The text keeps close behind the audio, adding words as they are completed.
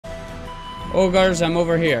Ogres, I'm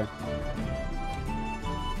over here.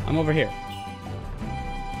 I'm over here.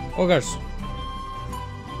 Ogres.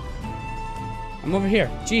 I'm over here.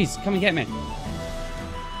 Jeez, come and get me.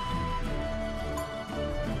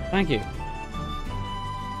 Thank you.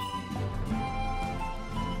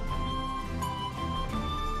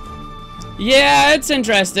 Yeah, it's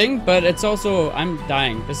interesting, but it's also... I'm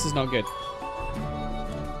dying. This is not good.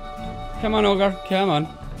 Come on, Ogre. Come on.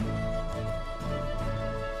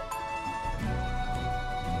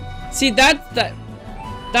 See,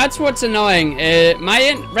 that's what's annoying.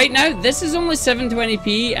 Right now, this is only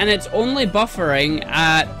 720p, and it's only buffering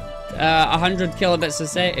at 100 kilobits a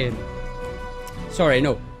second. Sorry,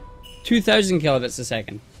 no. 2000 kilobits a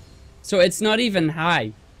second. So it's not even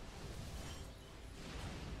high.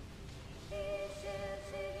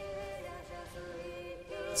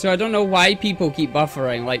 So I don't know why people keep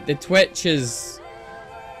buffering. Like, the Twitch is...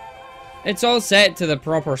 It's all set to the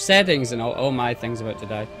proper settings and all. Oh, my thing's about to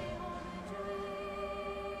die.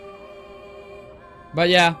 But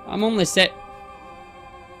yeah, I'm only set...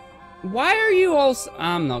 Why are you all...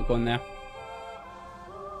 I'm not going there.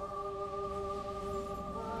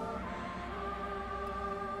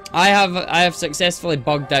 I have successfully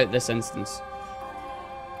bugged out this instance.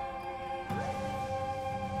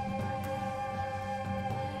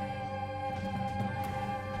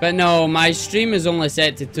 But no, my stream is only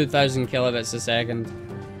set to 2000 kilobits a second.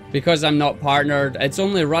 Because I'm not partnered, it's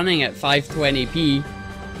only running at 520p.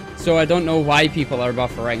 So I don't know why people are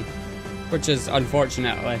buffering. Which is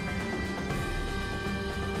unfortunately.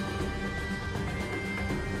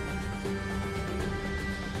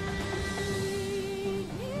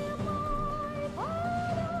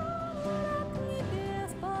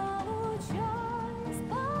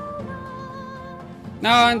 No,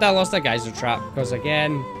 and I lost a geyser trap, because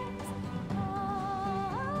again...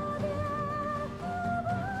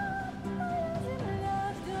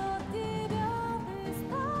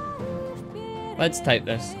 Let's type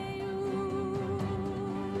this.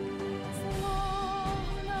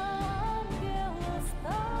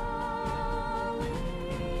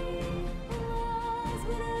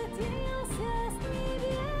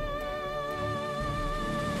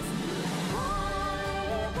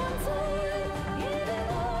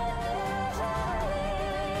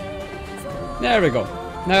 There we go.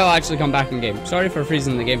 Now I'll actually come back in game. Sorry for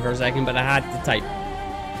freezing the game for a second, but I had to type.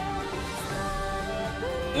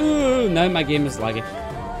 Ooh, now my game is laggy.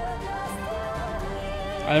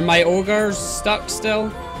 Are my ogres stuck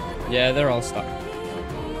still? Yeah, they're all stuck.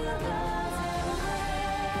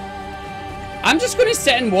 I'm just going to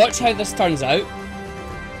sit and watch how this turns out.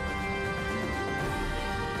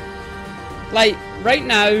 Like, right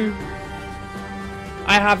now,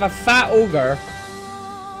 I have a fat ogre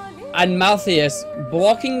and Malthius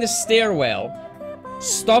blocking the stairwell,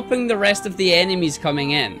 stopping the rest of the enemies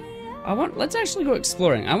coming in. Let's actually go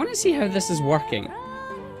exploring. I want to see how this is working.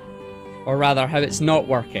 Or rather, how it's not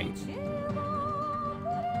working.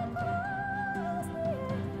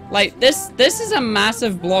 Like, this is a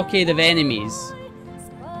massive blockade of enemies,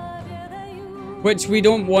 which we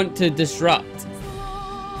don't want to disrupt.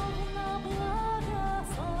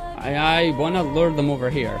 I want to lure them over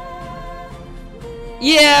here.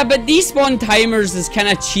 Yeah, but despawn timers is kind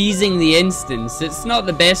of cheesing the instance. It's not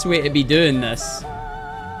the best way to be doing this.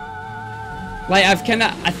 Like, I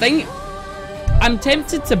think I'm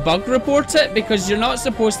tempted to bug report it because you're not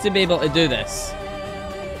supposed to be able to do this.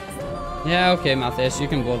 Yeah, okay, Matthias, you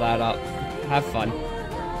can blow that up. Have fun.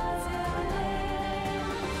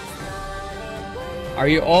 Are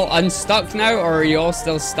you all unstuck now, or are you all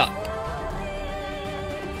still stuck?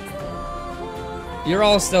 You're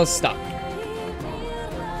all still stuck.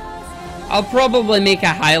 I'll probably make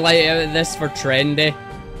a highlight out of this for Trendy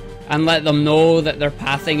and let them know that their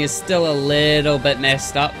pathing is still a little bit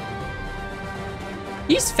messed up.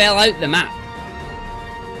 He's fell out the map.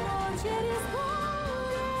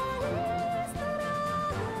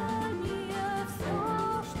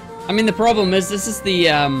 I mean, the problem is, this is the,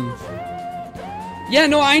 Yeah,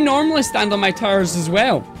 no, I normally stand on my towers as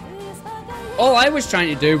well. All I was trying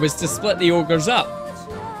to do was to split the ogres up,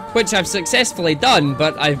 which I've successfully done,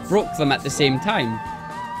 but I've broke them at the same time.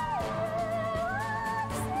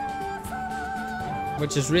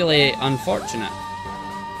 Which is really unfortunate.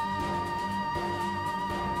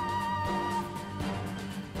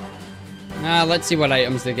 Let's see what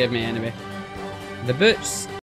items they give me anyway. The boots.